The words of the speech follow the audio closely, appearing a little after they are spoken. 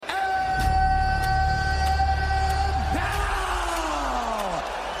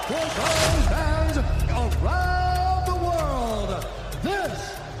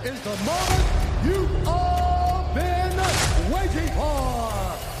is the moment you've all been waiting for.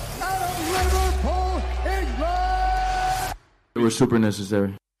 Out of Liverpool, England. It was super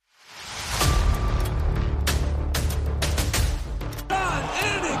necessary. God,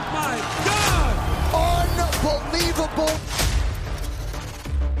 Eric, my God! Unbelievable.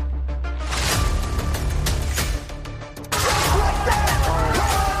 Just like that.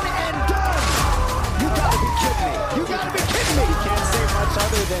 One and done. You gotta be kidding me. You gotta be kidding me. You can't say much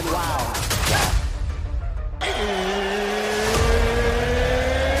other than wow.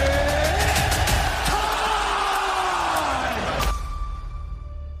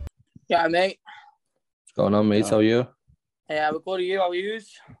 Yeah, mate. What's going on, mate? How are you? Yeah, we're good to you. How are you?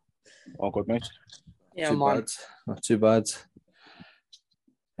 All good, mate. Yeah, Too man. bad. Not too bad.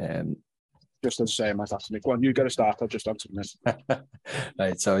 Just as I say, my after me. Go on, you get a start. I'll just answer this.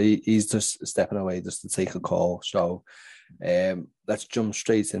 Right, so he's just stepping away just to take a call. So let's jump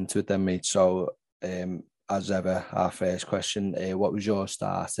straight into it then, mate. So as ever, our first question, what was your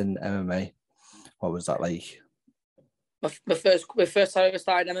start in MMA? What was that like? My first time I ever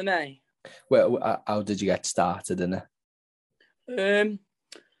started MMA. Well, how did you get started in it?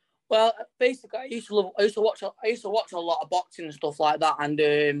 Well, basically, I used to watch a lot of boxing and stuff like that, and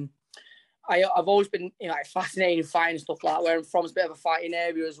I've always been fascinated in fighting and stuff like that. Where I'm from is a bit of a fighting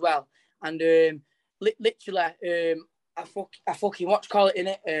area as well, and literally, I fucking what you call it in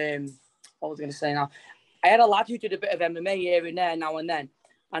it. What was I going to say now? I had a lad who did a bit of MMA here and there now and then,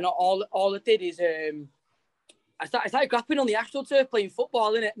 and all it did is I started grappling on the AstroTurf, playing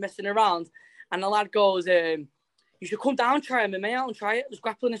football in it, messing around, and the lad goes, "You should come down, try MMA out and try it, just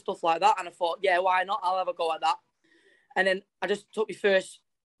grappling and stuff like that." And I thought, yeah, why not? I'll have a go at that. And then I just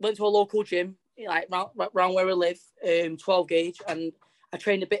went to a local gym, like around where we live, 12 gauge, and I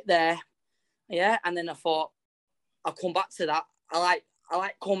trained a bit there. Yeah, and then I thought I'll come back to that. I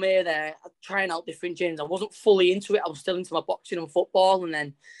like come here there, trying out different gyms. I wasn't fully into it. I was still into my boxing and football, and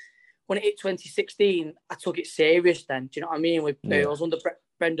then when it hit 2016, I took it serious then. Do you know what I mean? I was under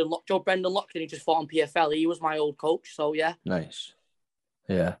Brendan Lockton, he just fought on PFL. He was my old coach, so yeah. Nice.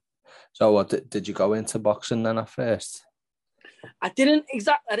 Yeah. So what, did you go into boxing then at first? I didn't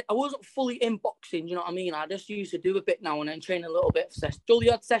exactly. I wasn't fully in boxing, you know what I mean? I just used to do a bit now and then, train a little bit, do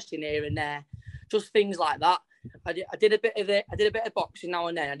the odd session here and there, just things like that. I did a bit of it. I did a bit of boxing now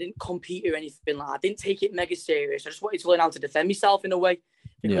and then. I didn't compete or anything like that. I didn't take it mega serious. I just wanted to learn how to defend myself in a way.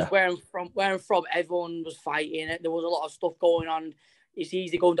 Because where I'm from, everyone was fighting. There was a lot of stuff going on. It's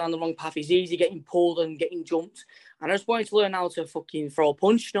easy going down the wrong path. It's easy getting pulled and getting jumped. And I just wanted to learn how to fucking throw a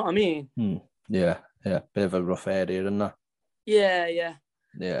punch. You know what I mean? Yeah. Bit of a rough area, isn't it? Yeah.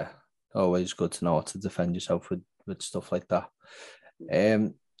 Yeah. Always good to know how to defend yourself with stuff like that.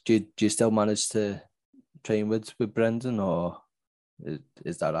 Do you still manage to train with Brendan, or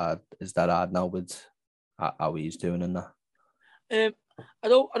is that hard? Is that hard now with how he's doing in that? I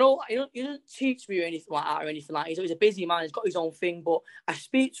don't. He doesn't teach me or anything like that or anything like that. He's a busy man. He's got his own thing, but I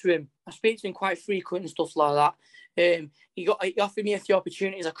speak to him. Quite frequent and stuff like that. He offered me a few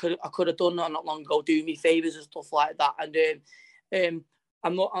opportunities I could have done not long ago, doing me favours and stuff like that. And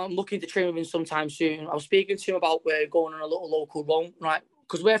I'm looking to train with him sometime soon. I was speaking to him about going on a little local run, right?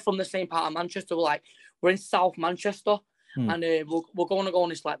 Because we're from the same part of Manchester. We're in South Manchester. And we're going to go on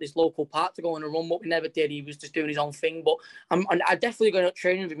this local park to go on a run, but we never did. He was just doing his own thing. But I'm definitely going to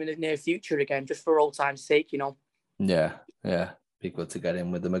train with him in the near future again, just for old time's sake, you know. Yeah. Be good to get in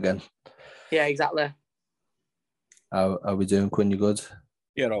with him again. Yeah, exactly. How are we doing, Quinn? You good?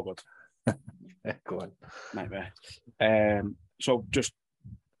 Yeah, all good. Go on. Nightmare. So just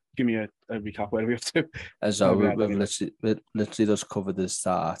give me a recap. Where are we up to? So we've literally just covered the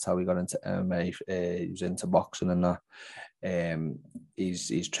start, how we got into MMA. He was into boxing and that.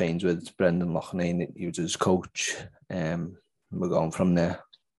 He's trained with Brendan Loughnane. He was his coach. We're going from there.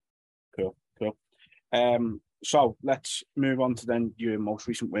 Cool. So let's move on to then your most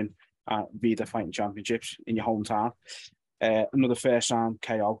recent win at Vida Fighting Championships in your hometown. Another first round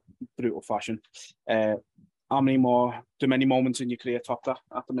KO, brutal fashion. How many moments in your career top that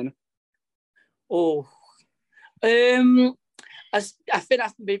at the minute? I think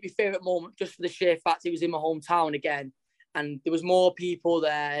that's maybe my favourite moment, just for the sheer fact it was in my hometown again, and there was more people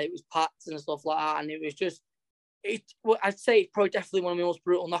there. It was packed and stuff like that, and it was just, I'd say it's probably definitely one of the most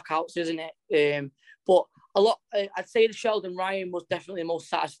brutal knockouts, isn't it? But I'd say the Sheldon Ryan was definitely the most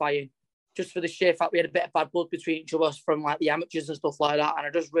satisfying, just for the sheer fact we had a bit of bad blood between each of us from like the amateurs and stuff like that, and I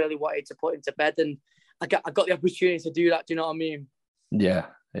just really wanted to put him to bed, and I got the opportunity to do that. Do you know what I mean? Yeah.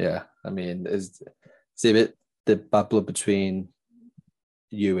 I mean, is a bit the bad blood between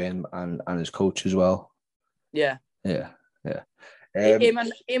you and his coach as well? Yeah. him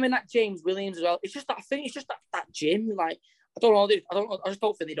and that James Williams as well. It's just that I think it's just that gym. Like I don't know. I just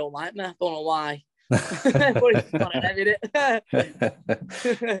don't think they don't like me. I don't know why. But it's not an edit.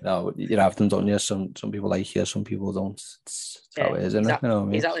 No, you have them, don't you? Some people like you, some people don't. It's how it is, isn't it? You know what I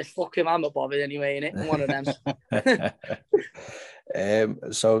mean? Exactly. Fuck him, I'm not bothered anyway, innit? I'm one of them.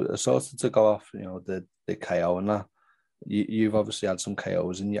 So sort of to go off, the KO and that. You've obviously had some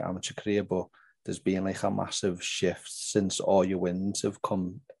KOs in your amateur career, but there's been like a massive shift since all your wins have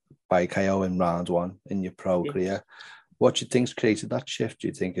come by KO in round one in your pro career. What do you think's created that shift? Do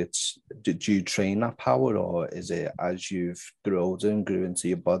you think did you train that power, or is it as you've grown and grew into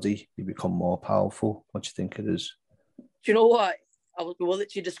your body, you become more powerful? What do you think it is? Do you know what? We were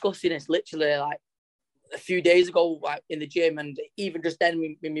literally discussing this literally like a few days ago, like in the gym, and even just then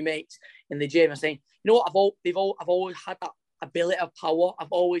with my mates in the gym, I was saying, you know what? I've always had that ability of power.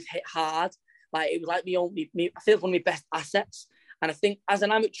 I've always hit hard. Like it was like I feel one of my best assets. And I think as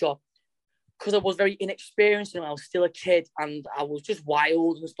an amateur, because I was very inexperienced and I was still a kid and I was just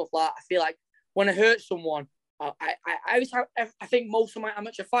wild and stuff like that, I feel like when I hurt someone, I think most of my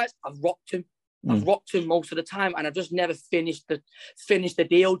amateur fights, I've rocked him. I've rocked him most of the time, and I've just never finished the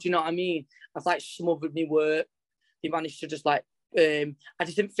deal. Do you know what I mean? I've like smothered me work. They managed to just like, I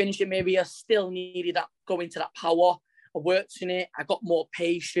just didn't finish it. Maybe I still needed that, go into that power. I worked in it. I got more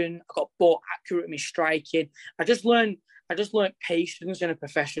patient. I got more accurate in my striking. I just learned patience in a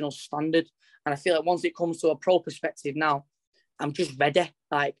professional standard. And I feel like once it comes to a pro perspective now, I'm just ready.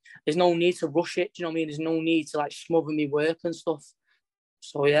 Like, there's no need to rush it. Do you know what I mean? There's no need to like smother me work and stuff.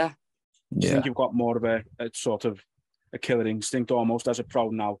 So, yeah. Do you think you've got more of a sort of a killer instinct almost as a pro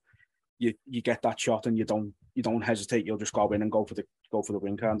now? You get that shot and you don't hesitate. You'll just go in and go for the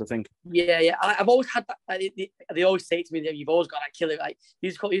win kind of thing. Yeah. I've always had that. They always say to me that you've always got that killer. Like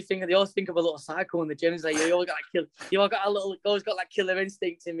they always think of a little cycle in the gym. It's like you always got that killer. You always got that killer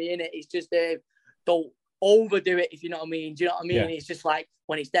instinct in me. In it, it's just don't overdo it. If you know what I mean. Do you know what I mean? Yeah. It's just like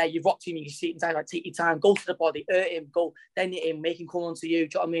when it's there, you've rocked him. You can see it inside. Like take your time, go to the body, hurt him, go then hit him, make him come onto you.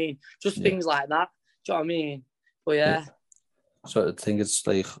 Do you know what I mean? Just things like that. Do you know what I mean? But yeah. So I think it's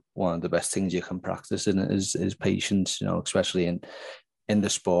like one of the best things you can practice in it is patience, especially in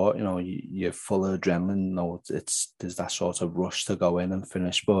the sport. You're full of adrenaline. There's that sort of rush to go in and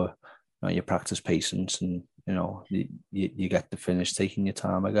finish, but you practice patience, and you get the finish taking your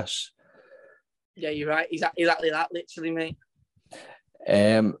time, I guess. Yeah, you're right. Exactly that, literally,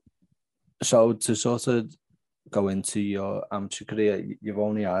 mate. So to sort of go into your amateur career, you've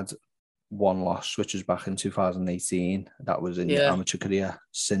only had one loss, which was back in 2018. That was in your amateur career.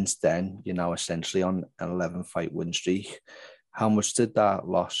 Since then, you're now essentially on an 11-fight win streak. How much did that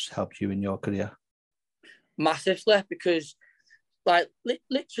loss help you in your career? Massively, because like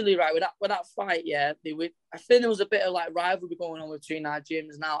literally, right, with that fight, I think there was a bit of like rivalry going on between our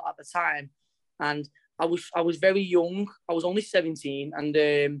gyms now at the time, and I was very young. I was only 17, and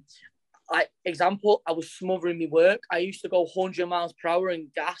I was smothering my work. I used to go 100 miles per hour in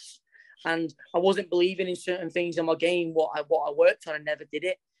gas. And I wasn't believing in certain things in my game, what I worked on, I never did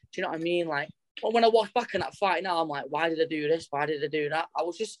it. Do you know what I mean? Like, when I watch back in that fight now, I'm like, why did I do this? Why did I do that? I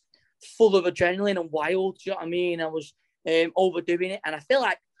was just full of adrenaline and wild. Do you know what I mean? I was overdoing it. And I feel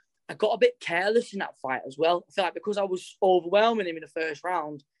like I got a bit careless in that fight as well. I feel like because I was overwhelming him in the first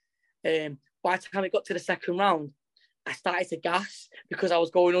round, by the time it got to the second round, I started to gas because I was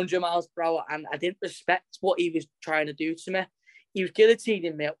going 100 miles per hour and I didn't respect what he was trying to do to me. He was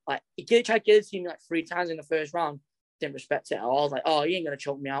guillotining me. Like he tried guillotining me like 3 times in the first round. Didn't respect it at all. I was like, oh, he ain't gonna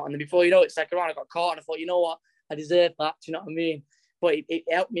choke me out. And then before you know it, second round, I got caught, and I thought, you know what, I deserve that. Do you know what I mean? But it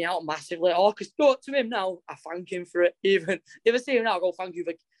helped me out massively. Oh, because go up to him now, I thank him for it. Even if I see him now, I go, thank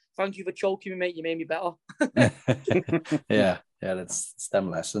you for choking me, mate. You made me better. yeah, it's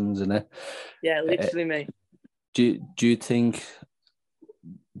them lessons, isn't it? Yeah, literally, mate. Do you think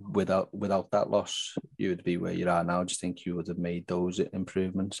without that loss, you would be where you are now? Do you think you would have made those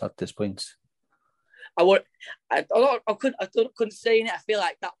improvements at this point? I couldn't say it. I feel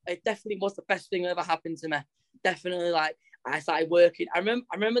like that it definitely was the best thing that ever happened to me. Definitely, like I started working. I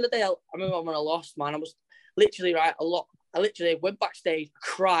remember the day. I remember when I lost, man. I was literally I literally went backstage,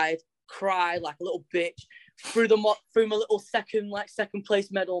 cried like a little bitch. Threw my little second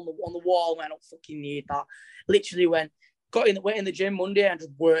place medal on the wall. Man, I don't fucking need that. Literally went in the gym Monday and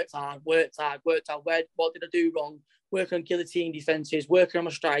just worked hard. What did I do wrong? Working on guillotine defenses, working on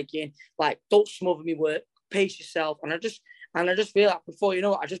my striking. Like, don't smother me work. Pace yourself. And I just feel like before you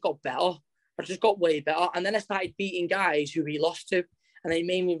know it, I just got better. I just got way better. And then I started beating guys who he lost to, and it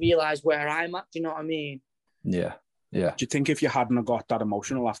made me realise where I'm at. Do you know what I mean? Yeah. Do you think if you hadn't got that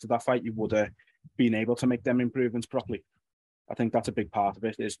emotional after that fight, you would have been able to make them improvements properly I think that's a big part of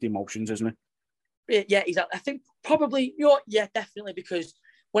it, is the emotions, isn't it? Yeah, exactly. I think probably, definitely, because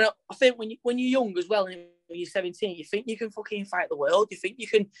I think when you're young as well, and when you're 17, you think you can fucking fight the world. You think you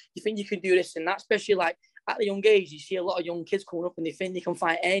can do this and that, especially like at the young age. You see a lot of young kids coming up and they think they can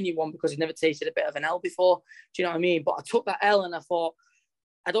fight anyone because they've never tasted a bit of an L before. Do you know what I mean? But I took that L and I thought,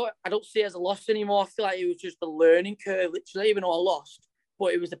 I don't see it as a loss anymore. I feel like it was just a learning curve, literally, even though I lost.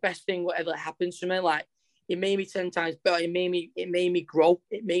 But it was the best thing whatever happened to me. Like, it made me 10 times better. It made me grow.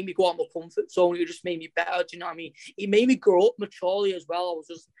 It made me go out of my comfort zone. It just made me better. Do you know what I mean? It made me grow up maturely as well.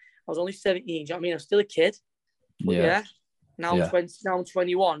 I was only 17. Do you know what I mean? I was still a kid. But yeah. Now I'm 20. Now I'm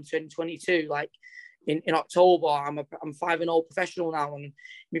 21, turning 22. Like in October, I'm 5-0 professional now. And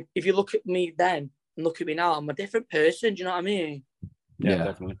if you look at me then and look at me now, I'm a different person. Do you know what I mean? Yeah,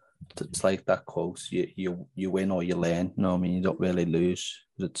 definitely. It's like that quote: you win or you learn. No, I mean, you don't really lose.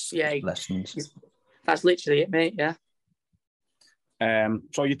 It's lessons. That's literally it, mate. Yeah.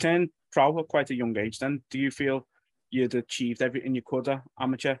 So you turned pro at quite a young age. Then, do you feel you'd achieved everything you could at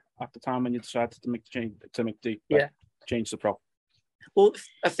amateur at the time when you decided to make the change to pro? Well,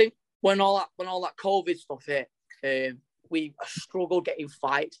 I think when all that COVID stuff hit, we struggled getting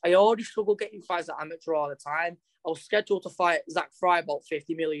fights. I already struggled getting fights at amateur all the time. I was scheduled to fight Zach Fry about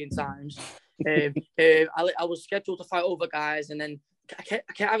 50 million times. I was scheduled to fight other guys, and then I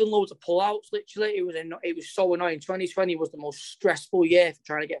kept having loads of pullouts. Literally, it was so annoying. 2020 was the most stressful year for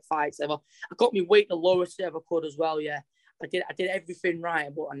trying to get fights ever. I got my weight the lowest I ever could as well. Yeah, I did everything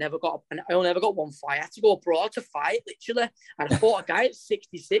right, but I only ever got one fight. I had to go abroad to fight. Literally, and I fought a guy at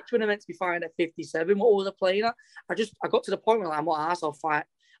 66 when I meant to be fighting at 57. What was I playing at? I got to the point where I'm not asked. I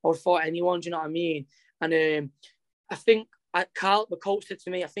would fight anyone. Do you know what I mean? And I think Carl, the coach, said to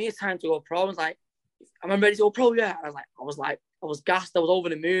me, "I think it's time to go pro." I was like, "Am I ready to go pro?" Yeah. I was gassed. I was over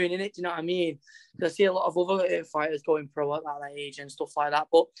the moon, innit? Do you know what I mean? Because I see a lot of other fighters going pro at that age and stuff like that.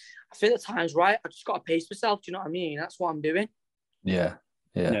 But I think the time's right. I just got to pace myself. Do you know what I mean? That's what I'm doing. Yeah,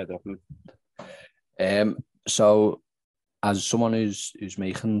 definitely. So, as someone who's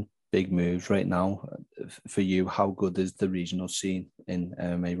making big moves right now, for you, how good is the regional scene in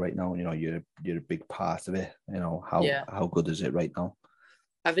MMA right now? You know, you're a big part of it. You know, how good is it right now?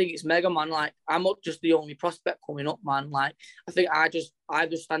 I think it's mega, man. Like, I'm not just the only prospect coming up, man. Like, I think I just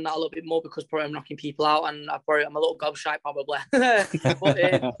stand out a little bit more because probably I'm knocking people out, and I'm a little gobshite probably.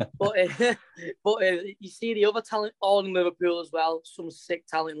 but you see the other talent all in Liverpool as well. Some sick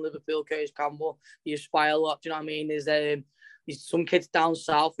talent in Liverpool. Curtis Campbell, you aspire a lot. Do you know what I mean? There's some kids down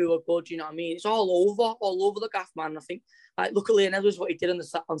south who are good. Do you know what I mean? It's all over the gaff, man. I think, like, look at Leon Edwards, what he did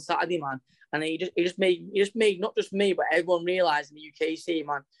on Saturday, man. And he just made not just me, but everyone realise in the UK scene,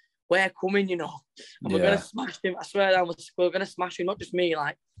 man, we're coming, you know. And we're going to smash him. I swear down, we're going to smash him, not just me,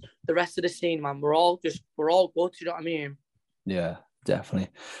 like the rest of the scene, man. We're all good, you know what I mean? Yeah, definitely.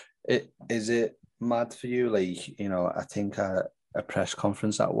 Is it mad for you? Like, you know, I think a press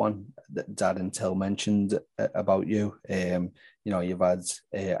conference, that one that Darren Till mentioned about you. You know, you've had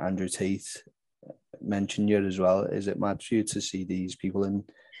Andrew Tate mention you as well. Is it mad for you to see these people in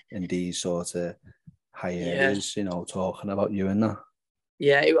these sort of high areas, you know, talking about you and that?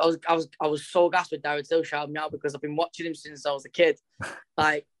 Yeah, I was so gassed with Darren Till shouting me out because I've been watching him since I was a kid.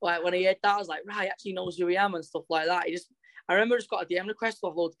 like when I heard that, I was like, right, he actually knows who I am and stuff like that. I remember just got a DM request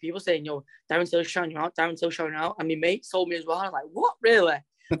of loads of people saying, "Yo, Darren Till shouting you out, Darren Till shouting you out." And my mate told me as well. I was like, "What, really?"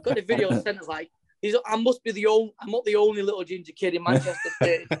 Got the video sent us like, I'm not the only little ginger kid in Manchester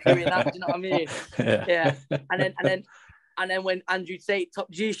doing that. Do you know what I mean? Yeah. And then when Andrew Tate Top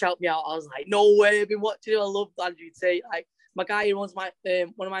G shouted me out, I was like, no way, I've been watching him. I love Andrew Tate. Like, my guy who runs one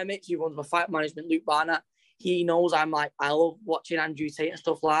of my mates who runs my fight management, Luke Barnett, he knows I love watching Andrew Tate and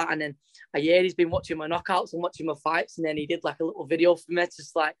stuff like that. And then I hear he's been watching my knockouts and watching my fights, and then he did like a little video for me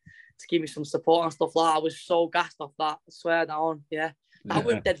to give me some support and stuff like that. I was so gassed off that. I swear down. Yeah. That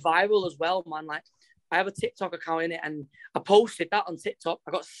went dead viral as well, man. Like, I have a TikTok account in it, and I posted that on TikTok.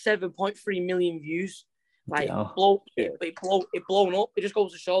 I got 7.3 million views. Like, it blown up. It just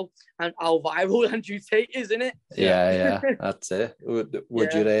goes to show and how viral Andrew Tate is, isn't it? Yeah, that's it.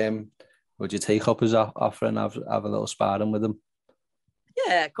 Would you take up his offer and have a little sparring with him?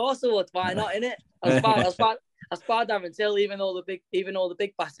 Yeah, of course I would. Why not, innit? I sparred Darren Till, even though the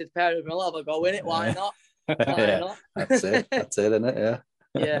big bastard's pair of them will have a go in it. Why not? Not? That's it, isn't it? Yeah.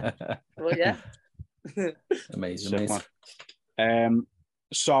 Yeah. Well, yeah. Amazing.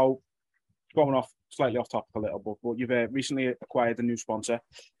 So going slightly off topic a little bit, but you've recently acquired a new sponsor,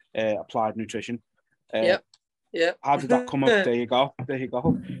 Applied Nutrition. Yep. How did that come up? There you go.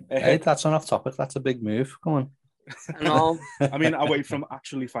 Hey, that's not off topic. That's a big move. Come on. I know. I mean, away from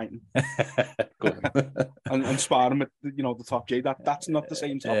actually fighting and sparring with, the top G. That's not the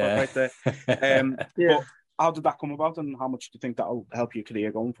same topic right there. Yeah. But how did that come about, and how much do you think that'll help your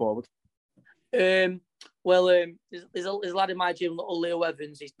career going forward? Well, there's a lad in my gym, little Leo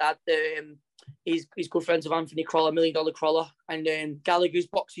Evans. His dad, he's good friends of Anthony Crawler, $1 Million Crawler, and Gallagher's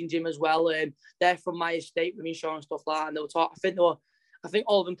boxing gym as well. They're from my estate with me showing stuff like that, and they were talking. I think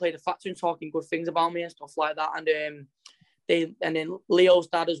all of them played a factor in talking good things about me and stuff like that. And then Leo's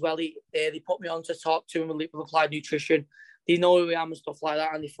dad as well. They put me on to talk to him with Applied Nutrition. They know who I am and stuff like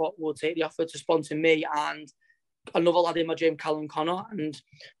that, and they thought we'll take the offer to sponsor me and another lad in my gym, Callum Connor. And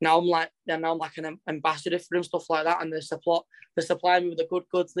now I'm like an ambassador for him, stuff like that. And they're supplying me with the good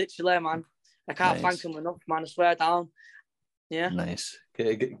goods, literally, man. I can't thank them enough, man. I swear down. Yeah. Nice.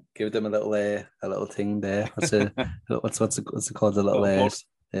 Give them a little thing there. What's it called? A little a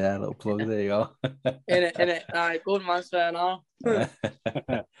little plug. There you go. in it. Right, good man. Swear now.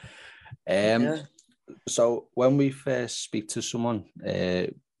 So when we first speak to someone,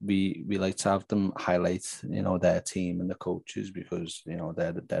 we like to have them highlight, their team and the coaches, because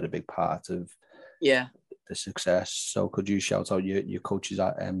they're a big part of the success. So could you shout out your coaches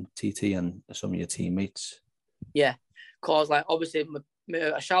at TT and some of your teammates? Yeah, cause like obviously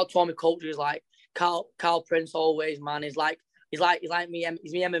a shout out to all my coaches, like Carl Prince, always, man. He's me. He's my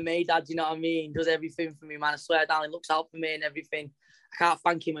MMA dad. You know what I mean? He does everything for me, man. I swear down, he looks out for me and everything. I can't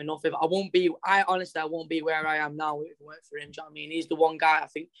thank him enough. I won't be where I am now if it weren't for him. Do you know what I mean? He's the one guy I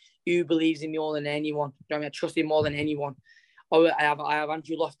think who believes in me more than anyone. Do you know what I mean? I trust him more than anyone. I have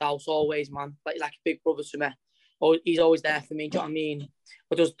Andrew Lofthouse always, man. Like, he's like a big brother to me. He's always there for me. Do you know what I mean?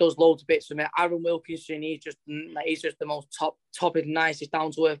 But does loads of bits for me. Aaron Wilkinson, he's just the most top and nicest,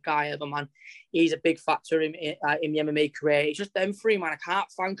 down to earth guy ever, man. He's a big factor in the MMA career. It's just them three, man. I can't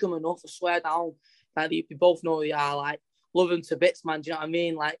thank them enough. I swear down. Like, we both know they are, like, love them to bits, man. Do you know what I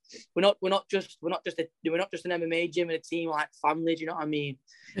mean? Like, we're not just an MMA gym and a team, like family. Do you know what I mean?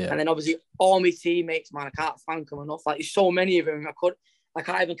 Yeah. And then obviously all my teammates, man. I can't thank them enough. Like, there's so many of them. I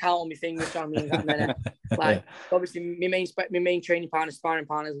can't even count on my fingers. Do you know what I mean? Like, obviously my main training partners, sparring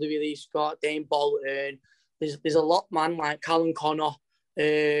partners, Louis Lee Scott, Dane Bolton. There's a lot, man. Like Callum Connor.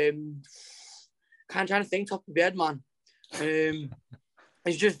 Can't try to think top of my head, man.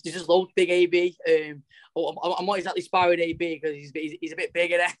 There's just loads. Big AB. I'm not exactly sparring AB because he's a bit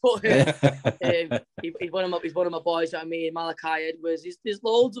bigger there, but he's one of my boys. You know what I mean? Malachi Edwards. There's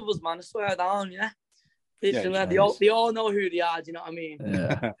loads of us, man. I swear down, yeah. Literally, they all know who they are. Do you know what I mean?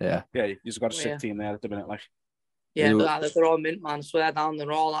 Yeah. You just got a sick team there at the minute, like. Yeah, they're all mint, man. I swear down,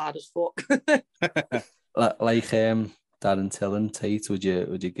 they're all hard as fuck. Like Darren Till, Tate, would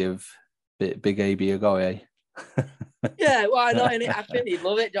you give Big AB a go, eh? Yeah, why not? I think he'd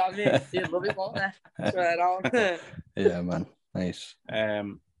love it. Do you know what I mean? He'd love it, won't they? Swear down. Yeah, man. Nice.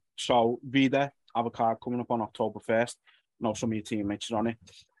 So Vida have a card coming up on October 1st. I know some of your teammates are on it.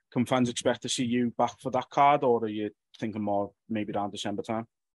 Can fans expect to see you back for that card, or are you thinking more maybe around December time?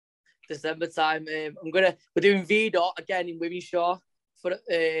 December time. We're doing VDOT again in Wimenshaw.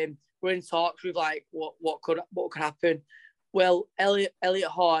 We're in talks with like what could happen. Well, Elliot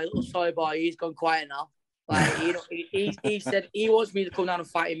Hoy, little soy boy, he's gone quiet now. Like he said he wants me to come down and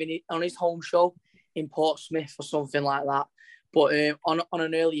fight him on his home show in Portsmouth or something like that. But on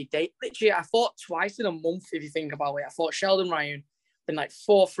an earlier date, literally, I fought twice in a month. If you think about it, I fought Sheldon Ryan. Then like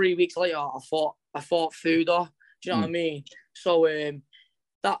 3 weeks later, I fought Fudor. Do you know what I mean? So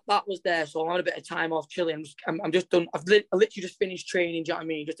that was there. So I'm on a bit of time off, chilling. I'm just done. I literally just finished training. Do you know what I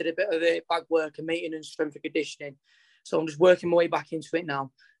mean? Just did a bit of the bag work and maintenance, strength and conditioning. So I'm just working my way back into it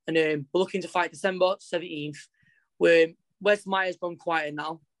now. And we're looking to fight December 17th. Wes Meyer's gone quiet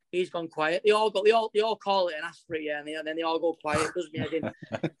now. He's gone quiet. They all call it and ask for it, yeah, and then they all go quiet. It does me head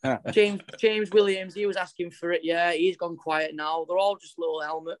in. James Williams, he was asking for it, yeah. He's gone quiet now. They're all just little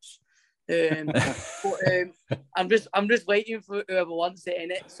helmets. But I'm just waiting for whoever wants it in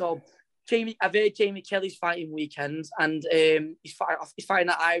it. So I've heard Jamie Kelly's fighting weekends, and he's fighting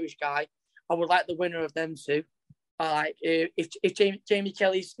that Irish guy. I would like the winner of them two. If Jamie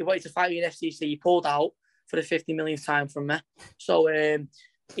Kelly's wanted to fight me in FCC, he pulled out for the 50 millionth time from me. So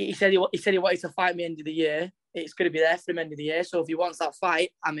he said he wanted to fight me end of the year. It's going to be there for him end of the year. So if he wants that fight,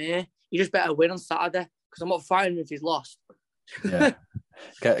 I'm here. You just better win on Saturday because I'm not fighting him if he's lost. Yeah.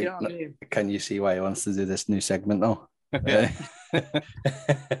 You know what I mean? Can you see why he wants to do this new segment now?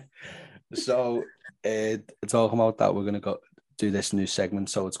 So talking about that, we're going to do this new segment.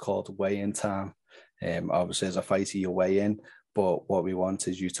 So it's called Weigh-In Time. Obviously, as a fighter, you weigh in, but what we want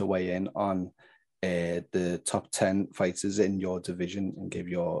is you to weigh in on the top 10 fighters in your division and give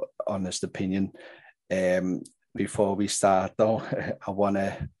your honest opinion. before we start though, I want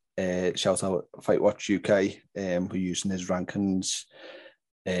to shout out Fight Watch UK, who are using his rankings.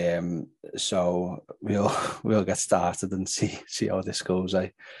 So we'll get started and see how this goes.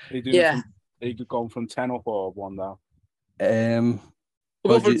 Are you going from 10 up or 1 down?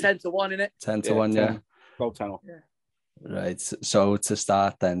 We'll go from 10 to 1, innit? 10 to 1, yeah. Go 10 up. Yeah. Right. So to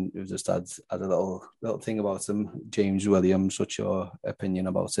start, then we've just had a little thing about him. James Williams. What's your opinion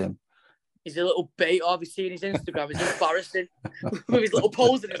about him? He's a little bait. Obviously, in his Instagram, it's embarrassing with his little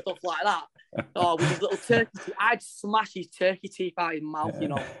posing and stuff like that. Oh, with his little turkey teeth. I'd smash his turkey teeth out his mouth, you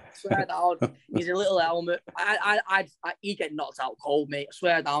know. Swear down. He's a little helmet. He'd get knocked out cold, mate. I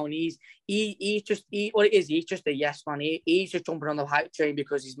swear down. He's just what it is. He's just a yes man. He's just jumping on the hype train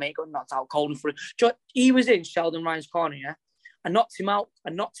because his mate got knocked out cold. He was in Sheldon Ryan's corner, yeah. I knocked him out,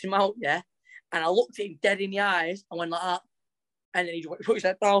 yeah. And I looked at him dead in the eyes and went like that. And then he put his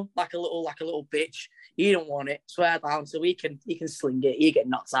head down like a little bitch. He don't want it. Swear down. So he can sling it. He get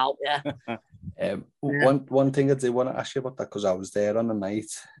knocked out. Yeah. One thing I did want to ask you about that, because I was there on the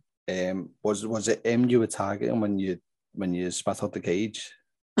night. Was it him you were targeting when you spat out the cage?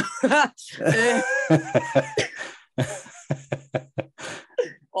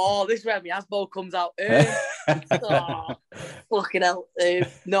 Oh, this is where my asshole comes out. Oh, fucking hell.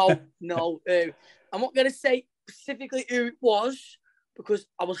 No. I'm not gonna say specifically who it was because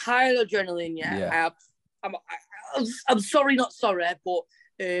I was high on adrenaline. Yeah. I'm sorry, not sorry, but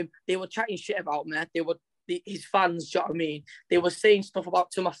they were chatting shit about me. They were his fans. Do you know what I mean? They were saying stuff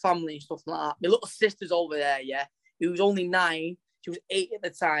to my family and stuff like that. My little sister's over there. Yeah, he was only 9. She was 8 at the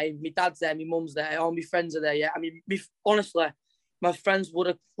time. My dad's there. My mum's there. All my friends are there. Yeah. I mean, honestly, my friends would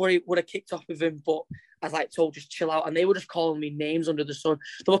have kicked off with him, but I was like, told just chill out, and they were just calling me names under the sun.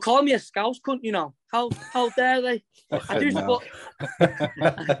 They were calling me a Scouse cunt, you know. How dare they? I do support.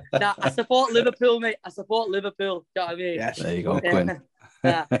 I support Liverpool, mate. I support Liverpool. Do you know what I mean? Yes, there you go, Quinn.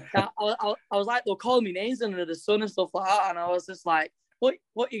 I was like, they'll call me names under the sun and stuff like that, and I was just like, what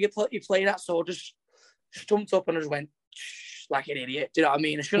you playing at? So I just jumped up and I just went like an idiot. Do you know what I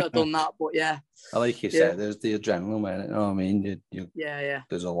mean? I shouldn't have done that, but yeah. I like you said, there's the adrenaline, man. You know what I mean? Yeah.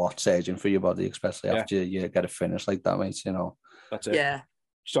 There's a lot surging through your body, especially after you get a finish like that, mate. You know. That's it. Yeah.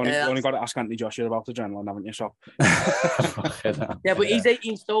 So you only got to ask Anthony Joshua about adrenaline, haven't you? So. Yeah, but he's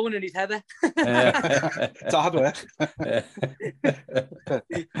 18 stone and he's heavy. It's hard work.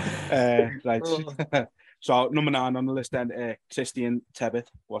 Right. Oh. So number 9 on the list then, Christian Tebbit.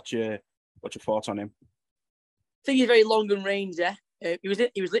 What's your thoughts on him? I think he's very long and range. Yeah, he was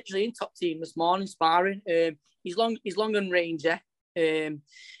literally in top team this morning sparring. He's long and range. Yeah.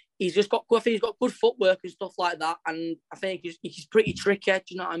 He's just got good footwork and stuff like that, and I think he's pretty tricky. Do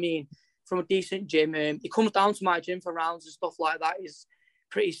you know what I mean? From a decent gym, he comes down to my gym for rounds and stuff like that. He's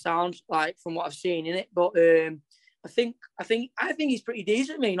pretty sound, like from what I've seen in it. But I think he's pretty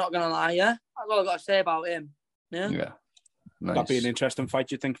decent. Me, not gonna lie. Yeah, that's all I've got to say about him. Yeah. Nice. That'd be an interesting fight,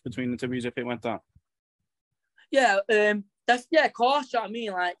 do you think, between the two if it went down? Yeah, of course. Do you know what I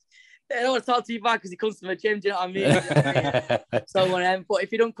mean? Like, I don't want to talk to you back because he comes to my gym. Do you know what I mean? So, but if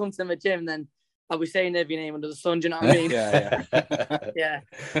he don't come to my gym, then I'll be saying every name under the sun. Do you know what I mean? Yeah.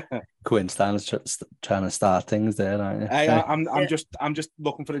 Quin's trying to start things there, aren't you? I'm just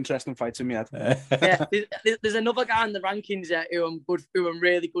looking for interesting fights in my head. Yeah, there's another guy in the rankings who I'm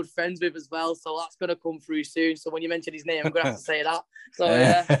really good friends with as well. So that's gonna come through soon. So when you mention his name, I'm gonna have to say that. So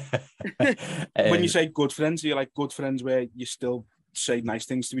yeah. When you say good friends, are you like good friends where you still say nice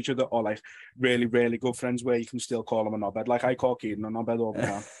things to each other, or like really, really good friends where you can still call them a knobhead? Like I call Keaton a knobhead all the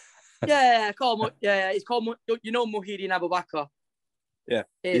time. Yeah, call him. Yeah, he's called. You know Muhyiddin Abubakar. Yeah.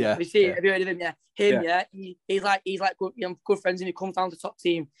 Have you seen? Have you heard of him? Yeah, him. Yeah, he's like good friends, and he comes down to top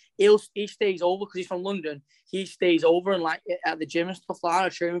team. He stays over because he's from London. He stays over and like at the gym and stuff like that. I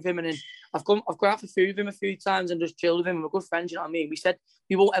train with him, and then I've gone out for food with him a few times and just chilled with him. We're good friends. You know what I mean? We said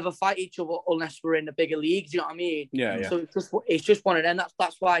we won't ever fight each other unless we're in the bigger leagues. You know what I mean? Yeah. So it's just one of them.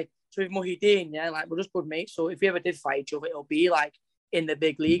 That's why. So with Muhyiddin, yeah, like we're just good mates. So if we ever did fight each other, it'll be like in the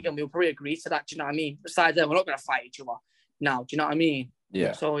big league, and we'll probably agree to that. Do you know what I mean? Besides that, we're not going to fight each other now. Do you know what I mean?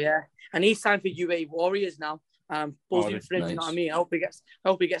 Yeah. So yeah, and he's signed for UA Warriors now. Buzzing for him. Nice. You know what I mean? I hope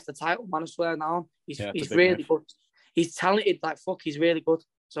he gets the title, man. I swear now. He's really good. He's talented. Like fuck, he's really good.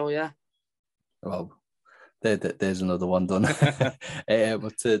 So yeah. Well, there's another one done.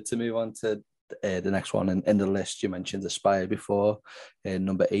 But to move on to the next one in the list, you mentioned Aspire before.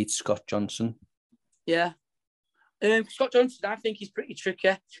 Number 8, Scott Johnson. Yeah. Scott Johnson, I think he's pretty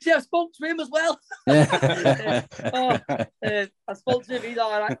tricky. See, I spoke to him as well. I spoke to him.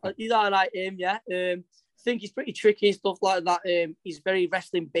 He's all right. Yeah. I think he's pretty tricky, stuff like that. He's very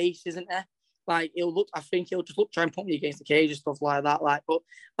wrestling based, isn't he? Like I think he'll just try and put me against the cage and stuff like that. Like, but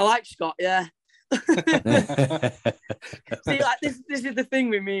I like Scott, yeah. See, like this is the thing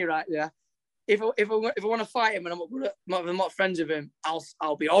with me, right? Yeah. If I want to fight him and I'm not friends with him,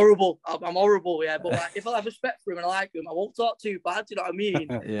 I'll be horrible. I'm horrible, yeah. But like, if I have respect for him and I like him, I won't talk too bad. Do you know what I mean?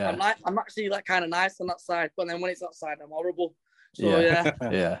 Yeah. I'm actually like kind of nice on that side, but then when it's that side, I'm horrible. So yeah.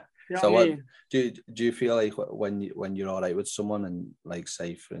 You know So what I mean? do you feel like when you're all right with someone and like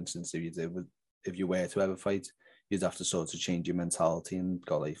say for instance if you were to ever fight, you'd have to sort of change your mentality and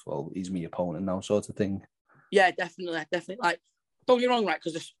go like, well, he's my opponent now, sort of thing? Yeah, definitely. Like, don't get me wrong, right?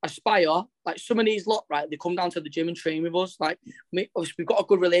 Because Aspire, like some of these lot, right, they come down to the gym and train with us. Like, obviously, we've got a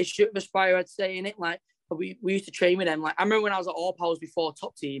good relationship with Aspire, I'd say, in it. Like, we used to train with them. Like, I remember when I was at All Powers before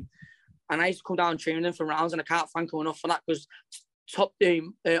Top Team, and I used to come down and train with them for rounds, and I can't thank them enough for that because Top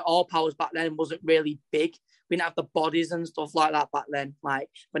Team, All Powers back then wasn't really big. We didn't have the bodies and stuff like that back then. Like,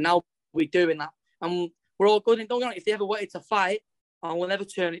 but now we're doing that, and we're all good. And don't get me wrong, if they ever wanted to fight, I will never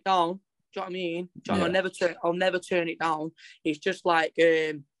turn it down. Do you know what I mean? I'll never turn it down. It's just like,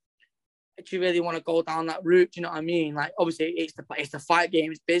 do you really want to go down that route? Do you know what I mean? Like, obviously, it's the fight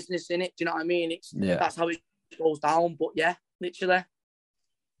game, it's business, in it. Do you know what I mean? That's how it goes down. But yeah, literally.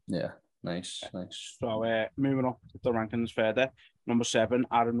 Yeah, nice. So moving up the rankings further, number 7,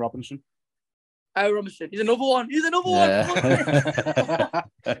 Aaron Robinson. Aaron Robinson, he's another one. He's another one.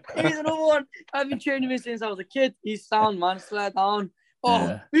 I've been training him since I was a kid. He's sound, man. Swear down.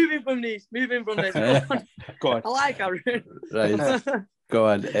 Moving from this. Go on. I like Aaron. Right. Go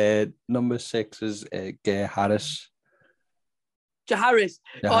on. Number 6 is Gay Harris. Harris.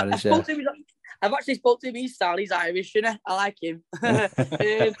 Yeah. I've actually spoke to him. He's sound. He's Irish, you know. I like him.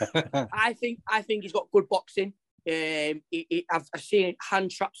 I think he's got good boxing. I've seen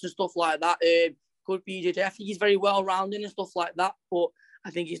hand traps and stuff like that. Good BJJ. I think he's very well rounded and stuff like that. But I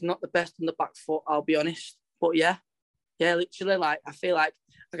think he's not the best on the back foot. I'll be honest. But yeah, literally, like I feel like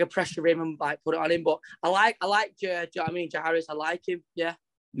I can pressure him and like put it on him. But I like Jay. Do you know what I mean? Jay Harris. I like him. Yeah.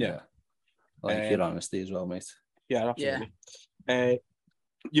 Yeah. I like your honesty as well, mate. Yeah, absolutely. Yeah.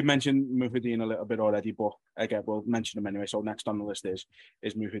 You mentioned Muhaddin a little bit already, but again, we'll mention him anyway. So next on the list is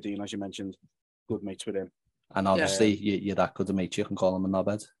Muhaddin, as you mentioned. Good mates with him. And obviously, you're that good a mate, you can call him a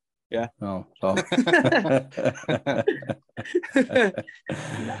knobhead. Yeah. Oh, so.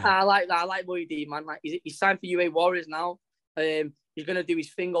 I like that. I like Muhaddin, man. Like he's signed for UA Warriors now. He's gonna do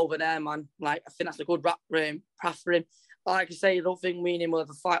his thing over there, man. Like I think that's a good path for him. Like I say, I don't think me and him will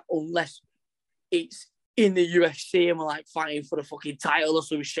ever fight unless it's in the UFC and we're like fighting for the fucking title or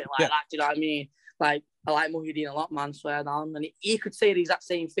some shit like that. Do you know what I mean? Like I like Muhaddin a lot, man. Swear down, and he could say the exact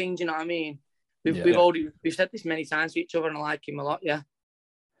same thing. Do you know what I mean? We've said this many times to each other, and I like him a lot. Yeah.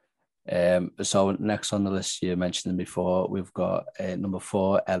 So next on the list, you mentioned him before. We've got number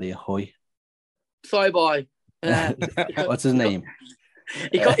 4, Elliot Hoy. Toy Boy. What's his name?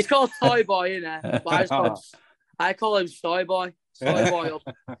 He's called Toy Boy, innit? But I call him Soy Boy. Soy Boy,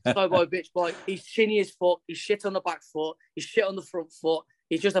 bitch boy. He's chinny as fuck. He's shit on the back foot. He's shit on the front foot.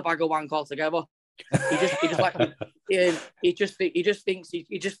 He's just a bag of wank altogether. He just thinks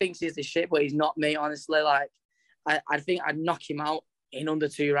he's the shit, but he's not, mate. Honestly, like I think I'd knock him out in under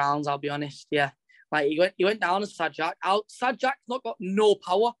 2 rounds. I'll be honest. Yeah, like he went down as Sajak. Sajak's not got no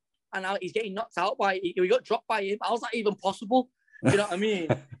power, and now he's getting knocked out by. He got dropped by him. How's that even possible? Do you know what I mean?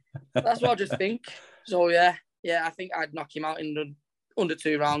 That's what I just think. So yeah, I think I'd knock him out in under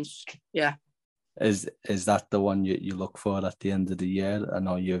 2 rounds. Yeah. Is that the one you look for at the end of the year? I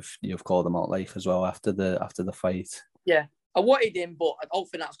know you've called him out like as well after the fight. Yeah, I wanted him, but I don't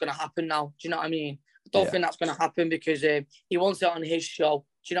think that's going to happen now. Do you know what I mean? I don't think that's going to happen because he wants it on his show.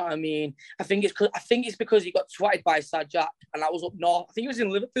 Do you know what I mean? I think it's because he got twatted by Sajak, and that was up north. I think it was in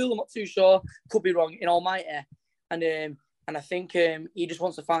Liverpool. I'm not too sure. Could be wrong. In Almighty, and I think he just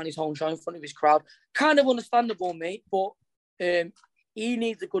wants to find his home show in front of his crowd. Kind of understandable, mate, but he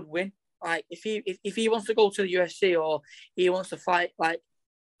needs a good win. Like if he wants to go to the UFC or he wants to fight like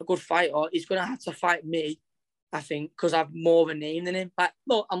a good fighter, he's gonna have to fight me, I think, because I've more of a name than him. Like,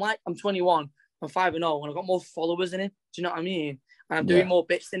 look, I'm 21, I'm 5-0, and I've got more followers than him. Do you know what I mean? And I'm doing more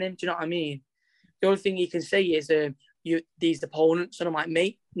bits than him. Do you know what I mean? The only thing he can say is these opponents, and I'm like,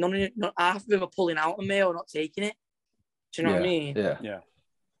 mate, not half of them are pulling out on me or not taking it. Do you know what I mean? Yeah.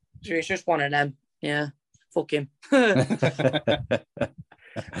 So it's just one of them. Yeah. Fuck him.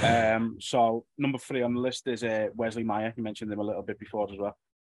 So number 3 on the list is Wesley Meyer. You mentioned him a little bit before as well.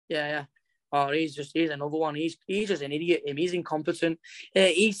 Yeah. Oh, he's another one. He's just an idiot. He's incompetent.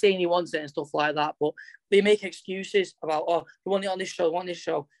 He's saying he wants it and stuff like that, but they make excuses about, they want it on this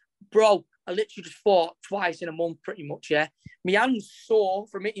show, Bro, I literally just fought twice in a month, pretty much. Yeah, my hand's sore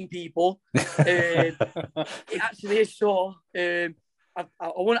from hitting people. It actually is sore. I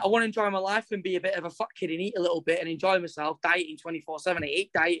want to enjoy my life and be a bit of a fat kid and eat a little bit and enjoy myself, dieting 24/7. I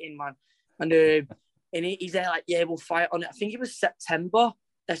hate dieting, man. And he's there like, yeah, we'll fight on it. I think it was September,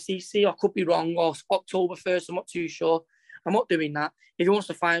 SEC. I could be wrong, or October 1st. I'm not too sure. I'm not doing that. If he wants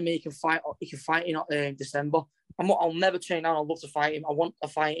to fight me, he can fight. He can fight in December. I'll never turn down. I'd love to fight him. I want to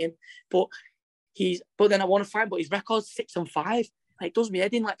fight him, but then I want to fight. But his record's 6-5. Like, it does me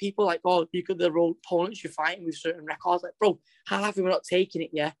head in. Like, people like, oh, you could the role opponents you're fighting with certain records. Like, bro, how have we not taking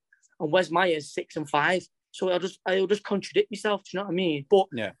it? Yeah, and Wes Myers 6-5. So I'll just contradict myself. Do you know what I mean? But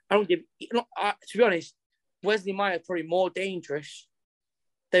yeah, I don't give. To be honest, Wesley Myers is probably more dangerous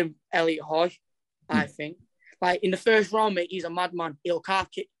than Elliot Hoy. I think. Like, in the first round, mate, he's a madman. He'll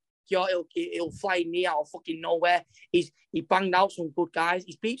calf kick. He'll fly knee out of fucking nowhere. He banged out some good guys.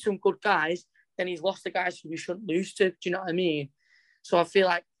 He's beat some good guys. Then he's lost the guys who we shouldn't lose to. Do you know what I mean? So I feel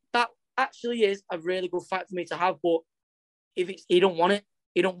like that actually is a really good fight for me to have. But if he don't want it,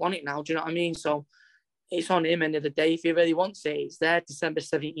 he don't want it now. Do you know what I mean? So it's on him. End of the day, if he really wants it, it's there, December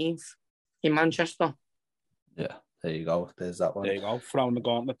 17th in Manchester. Yeah, there you go. There's that one. There you go. Throwing the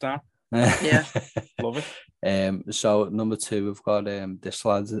gauntlet down. Yeah, love it. So number 2, we've got this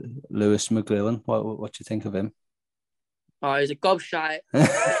lad, Lewis McGrillen. What do you think of him? Oh, he's a gobshite.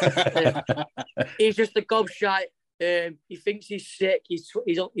 He's just a gobshite. He thinks he's sick. He's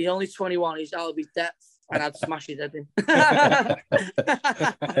only 21. He's out of his depth, and I'd smash his head in.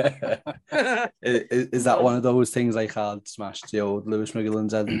 Is that one of those things like I'd smash the old Lewis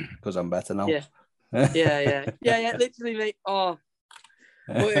McGrillen's head because I'm better now? Yeah. Literally, mate. Oh,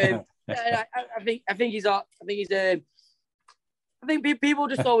 but, I think he's. I think people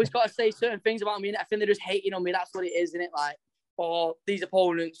just always got to say certain things about me, and I think they're just hating on me. That's what it is, isn't it? Like, or these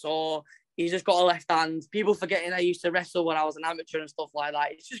opponents, or he's just got a left hand. People forgetting I used to wrestle when I was an amateur and stuff like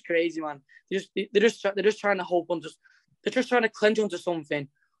that. It's just crazy, man. They're just trying to hope on they're just trying to clench onto something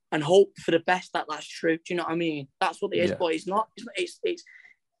and hope for the best that's true. Do you know what I mean? That's what it is, but it's not. It's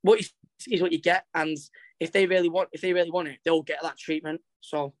what is what you get, and if they really want it, they'll get that treatment.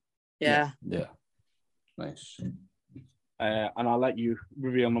 So, yeah. Nice. And I'll let you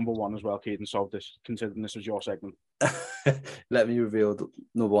reveal number 1 as well, Keaton. So considering this was your segment. Let me reveal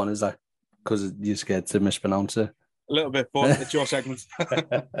number 1. Is that because you're scared to mispronounce it? A little bit, but it's your segment.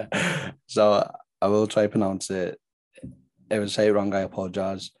 So I will try to pronounce it. If I say it wrong, I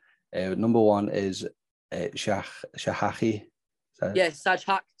apologise. Number 1 is Shahaki. Yeah,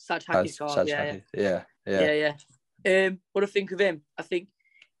 Sajhaki. Yeah. What I think of him, I think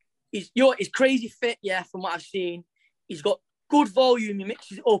he's crazy fit. Yeah, from what I've seen, he's got good volume. He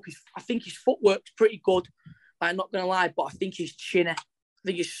mixes it up. I think his footwork's pretty good. I'm not gonna lie, but I think he's chinny. I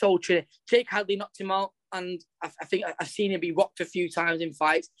think he's so chinny. Jake Hadley knocked him out, and I think I've seen him be rocked a few times in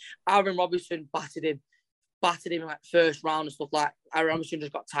fights. Aaron Robinson battered him in like first round and stuff like. Aaron Robinson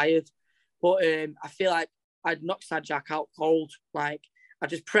just got tired, but I feel like I'd knock Sajak out cold. Like, I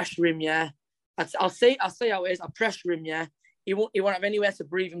just pressure him, yeah. I'll say how it is. I pressure him, yeah. He won't have anywhere to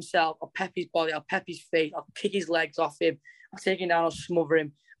breathe himself. I'll pep his body. I'll pep his face. I'll kick his legs off him. I'll take him down. I'll smother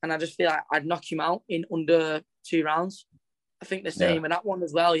him. And I just feel like I'd knock him out in under 2 rounds. I think the same in that one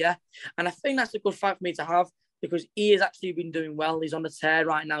as well, yeah. And I think that's a good fight for me to have because he has actually been doing well. He's on the tear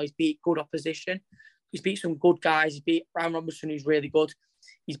right now. He's beat good opposition. He's beat some good guys. He's beat Ryan Robinson, who's really good.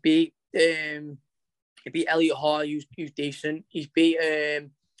 He's beat Elliot Hoy, who's decent. He's beat a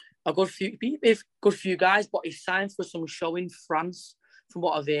good few guys, but he's signed for some show in France, from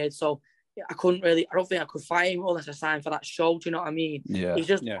what I've heard. So I don't think I could fight him unless I signed for that show. Do you know what I mean? Yeah.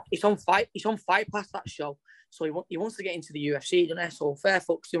 He's on fight past that show. So he wants to get into the UFC, doesn't he? So fair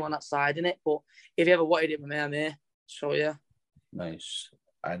fucks to him on that side, innit? But if he ever wanted it with me, I'm here. So yeah. Nice.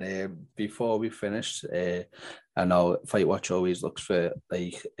 And before we finish, I know Fight Watch always looks for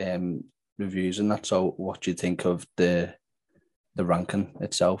like reviews and that. So what do you think of the ranking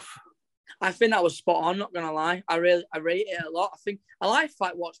itself? I think that was spot on, not gonna lie. I rate it a lot. I think I like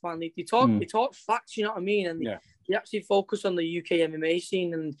Fight Watch, man. They talk facts, you know what I mean? And they actually focus on the UK MMA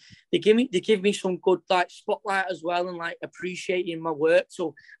scene, and they give me some good like spotlight as well, and like appreciating my work.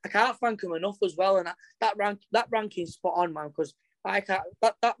 So I can't thank them enough as well. And that ranking's spot on, man, because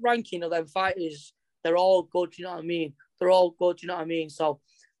that ranking of them fighters, they're all good, you know what I mean? They're all good, you know what I mean? So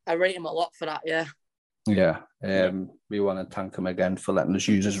I rate him a lot for that, yeah. Yeah, we want to thank him again for letting us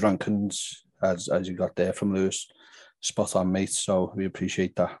use his rankings as you got there from Lewis. Spot on, mate. So we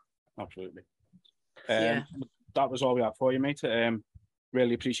appreciate that. Absolutely. That was all we had for you, mate.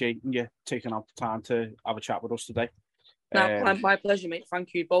 Really appreciate you taking out the time to have a chat with us today. No, my pleasure, mate.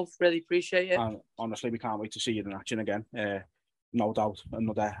 Thank you both. Really appreciate it. And honestly, we can't wait to see you in action again. No doubt,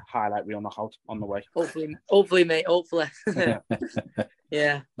 another highlight reel knockout on the way. Hopefully, mate. Hopefully.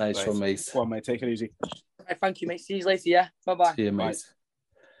 Yeah. Nice one, mate. Go on, mate. Take it easy. Right, thank you, mate. See you later. Yeah. Bye-bye. See you, mate. Bye.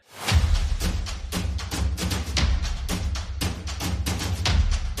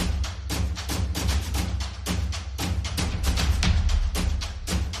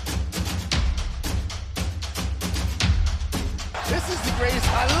 This is the greatest.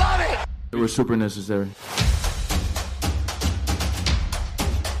 I love it. It was super necessary.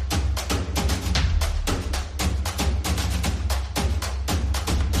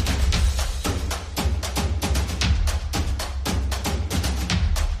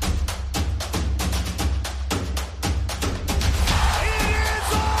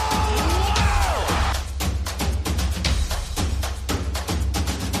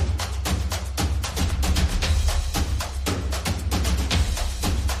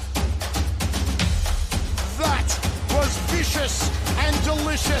 That was vicious and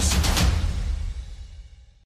delicious.